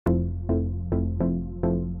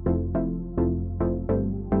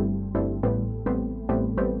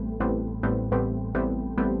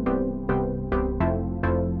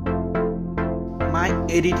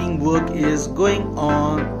editing work is going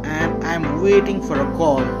on and I'm waiting for a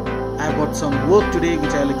call. I've got some work today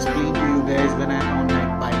which I'll explain to you guys when I'm on my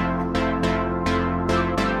bike.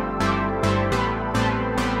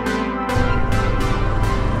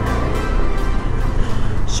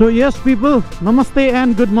 So yes people, namaste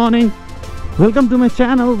and good morning. Welcome to my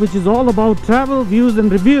channel which is all about travel, views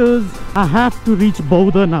and reviews. I have to reach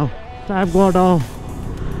Bodha now. I've got a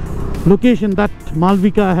location that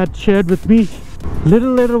MALVIKA had shared with me.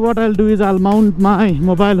 Little later what I'll do is I'll mount my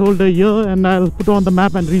mobile holder here and I'll put on the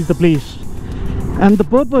map and reach the place. And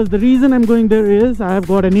the reason I'm going there is I have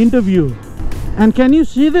got an interview. And can you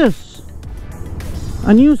see this?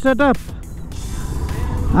 A new setup.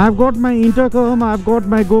 I've got my intercom, I've got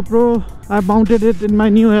my GoPro, I've mounted it in my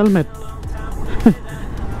new helmet.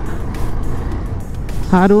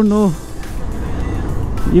 I don't know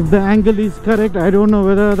if the angle is correct, I don't know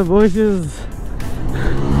whether the voice is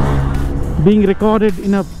being recorded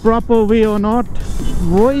in a proper way or not.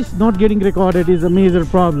 Voice not getting recorded is a major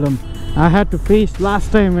problem I had to face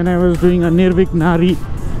last time when I was doing a Nirvik Nari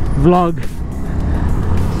vlog.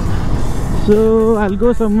 So I'll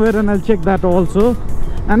go somewhere and I'll check that also.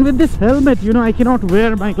 And with this helmet, you know, I cannot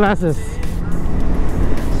wear my glasses.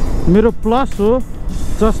 Mero plus so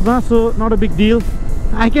chasma, so not a big deal.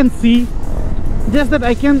 I can see, just that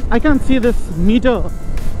I can't see this meter.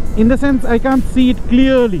 In the sense I can't see it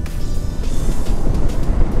clearly.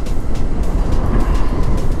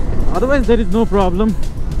 Otherwise there is no problem.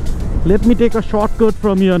 Let me take a shortcut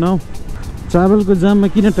from here now. Travel ko jam ma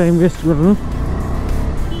kina time waste garnu?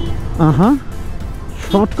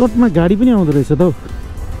 Shortcut ma gadi pani aउँदो रहेछ त.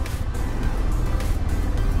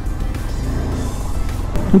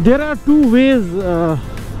 There are two ways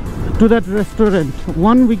to that restaurant.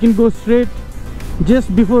 One, we can go straight.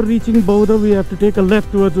 Just before reaching Bodha, we have to take a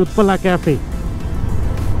left towards Utpala Cafe.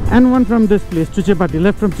 And one from this place, Chuchepati,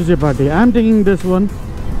 left from Chuchepati. I am taking this one.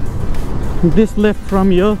 This left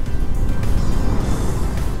from here.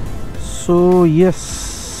 So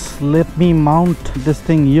yes, let me mount this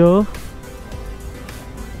thing here.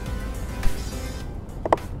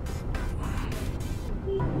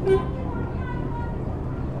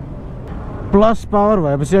 Plus power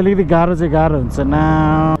भएपछि अलिकति गाह्रो चाहिँ गाह्रो हुन्छ.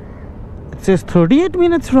 Now it says 38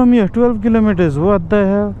 minutes from here, 12 kilometers. What the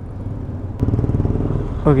hell?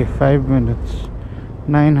 Okay, 5 minutes,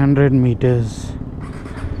 900 meters.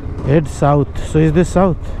 Head south. So is this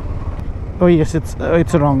south? Oh yes, it's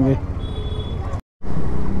a wrong way.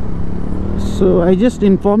 So I just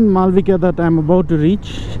informed MALVIKA that I'm about to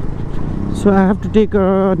reach. So I have to take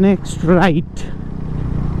a next right.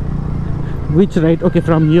 Which right? Okay,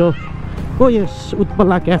 from here. Oh yes,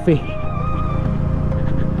 Utpala Cafe.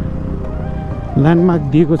 Landmark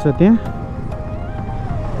दिएको छ त्यहाँ.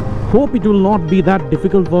 Hope it will not be that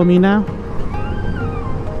difficult for me now.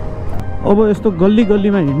 अब यस्तो गल्ली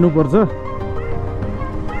गल्लीमा हिँड्नु पर्छ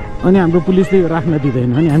अनि हाम्रो पुलिसले राख्न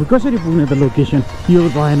दिदैन अनि हामी कसरी पुग्ने त लोकेसन यो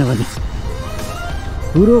भएन भने.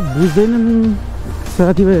 पुरो बुझ्दैनन्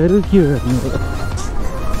साथीभाइहरु के गर्नु.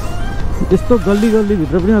 यस्तो गल्ली गल्ली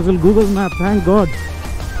भित्र पनि आजकल Google map, thank God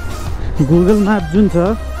Google map जुन छ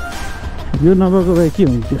यो नभएको भए के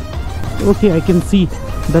हुन्थ्यो. Okay, I can see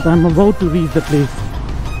that I'm about to reach the place.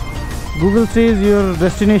 Google says your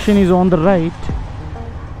destination is on the right,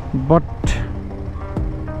 but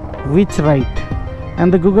which right?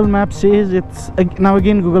 And the Google map says it's now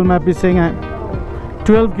again Google map is saying I'm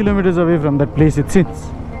 12 kilometers away from that place. It seems.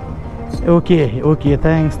 Okay,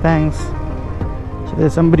 thanks. So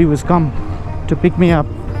there's somebody who's come to pick me up.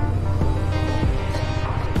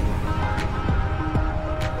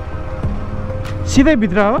 सीधै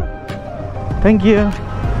भित्र हो. Thank you.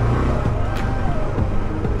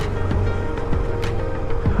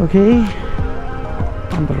 Okay,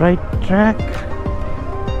 on the right track.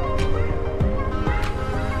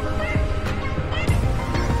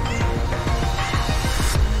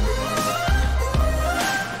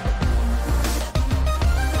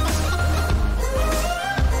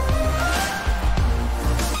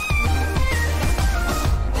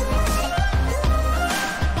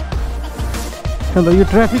 Hello, यो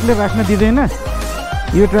ट्राफिकले राख्न दिदैन.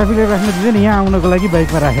 यो ट्राफिकले राख्न दिदैन यहाँ आउनको लागि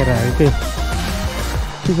बाइकमा राखेर आयो के.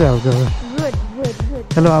 के छ हालको? गुड.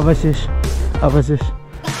 हेलो अवशेष.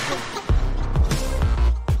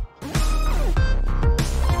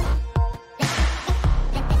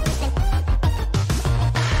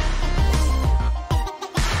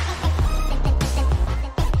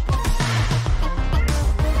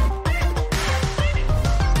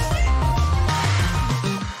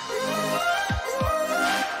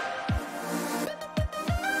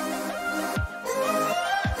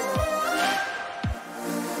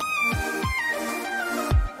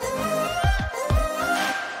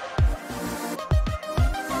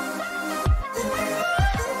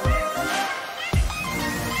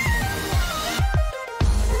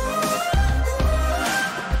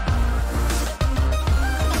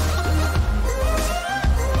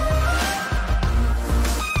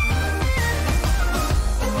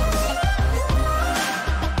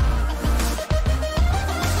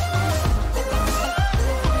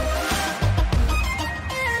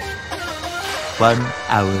 1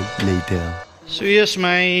 hour later. So yes,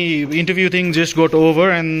 my interview thing just got over,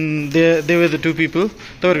 and they were the two people.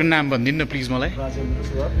 Taharko naam bhandinu na please malai.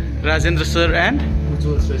 Rajendra sir and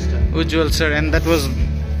Ujjwal sir, and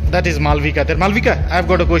that is Malvika. Malvika, I've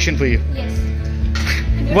got a question for you. Yes.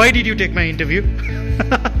 Why did you take my interview?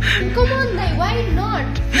 Come on, why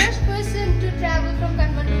not? First person to travel from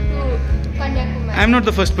Kathmandu to Kanyakumari. I'm not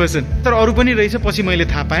the first person. तर अरु पनि रहेछ, पछि मैले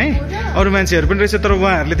थाहा पाएँ अरु मान्छेहरु पनि रहेछ, तर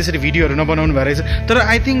उहाँहरुले त्यसरी भिडियोहरु नबनाउनु भए रहेछ. तर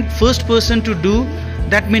I think first person to do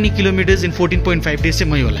that many kilometers in 14.5 days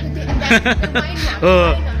चाहिँ मै होला.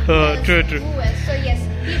 True. So yes,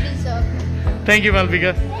 he deserves. Thank you,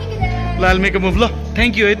 Malvika. Thank you, Dad. I'll make a move.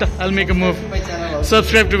 Thank you, Aita. I'll make a move.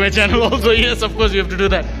 Subscribe to my channel also. Yes, of course you have to do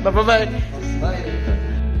that. Bye.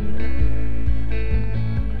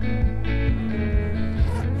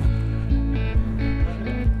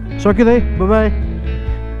 Sakidai, bye.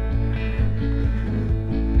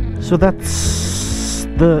 So that's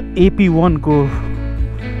the AP1 ko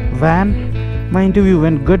van. My interview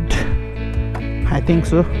went good. I think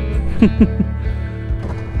so.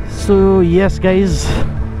 So yes, guys,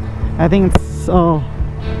 I think it's a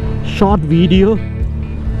short video.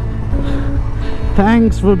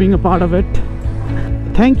 Thanks for being a part of it.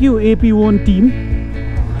 Thank you, AP1 team,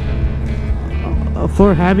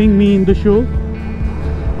 for having me in the show.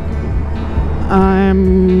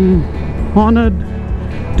 I'm honored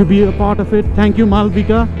to be a part of it. Thank you,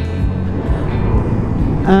 Malvika,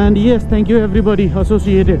 and yes, thank you everybody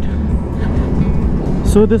associated.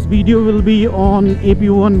 So this video will be on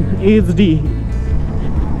AP1HD.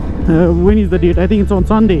 When is the date? I think it's on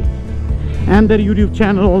Sunday, and their YouTube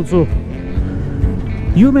channel also.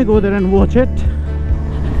 You may go there and watch it.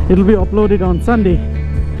 It'll be uploaded on Sunday.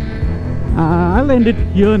 I'll end it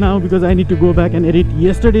here now because I need to go back and edit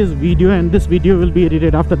yesterday's video, and this video will be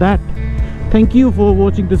edited after that. Thank you for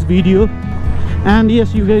watching this video, and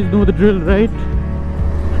yes, you guys know the drill, right?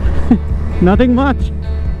 Nothing much.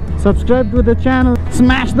 Subscribe to the channel,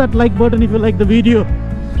 smash that like button if you like the video.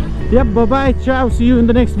 Yep, bye bye, ciao, see you in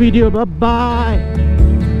the next video, bye bye.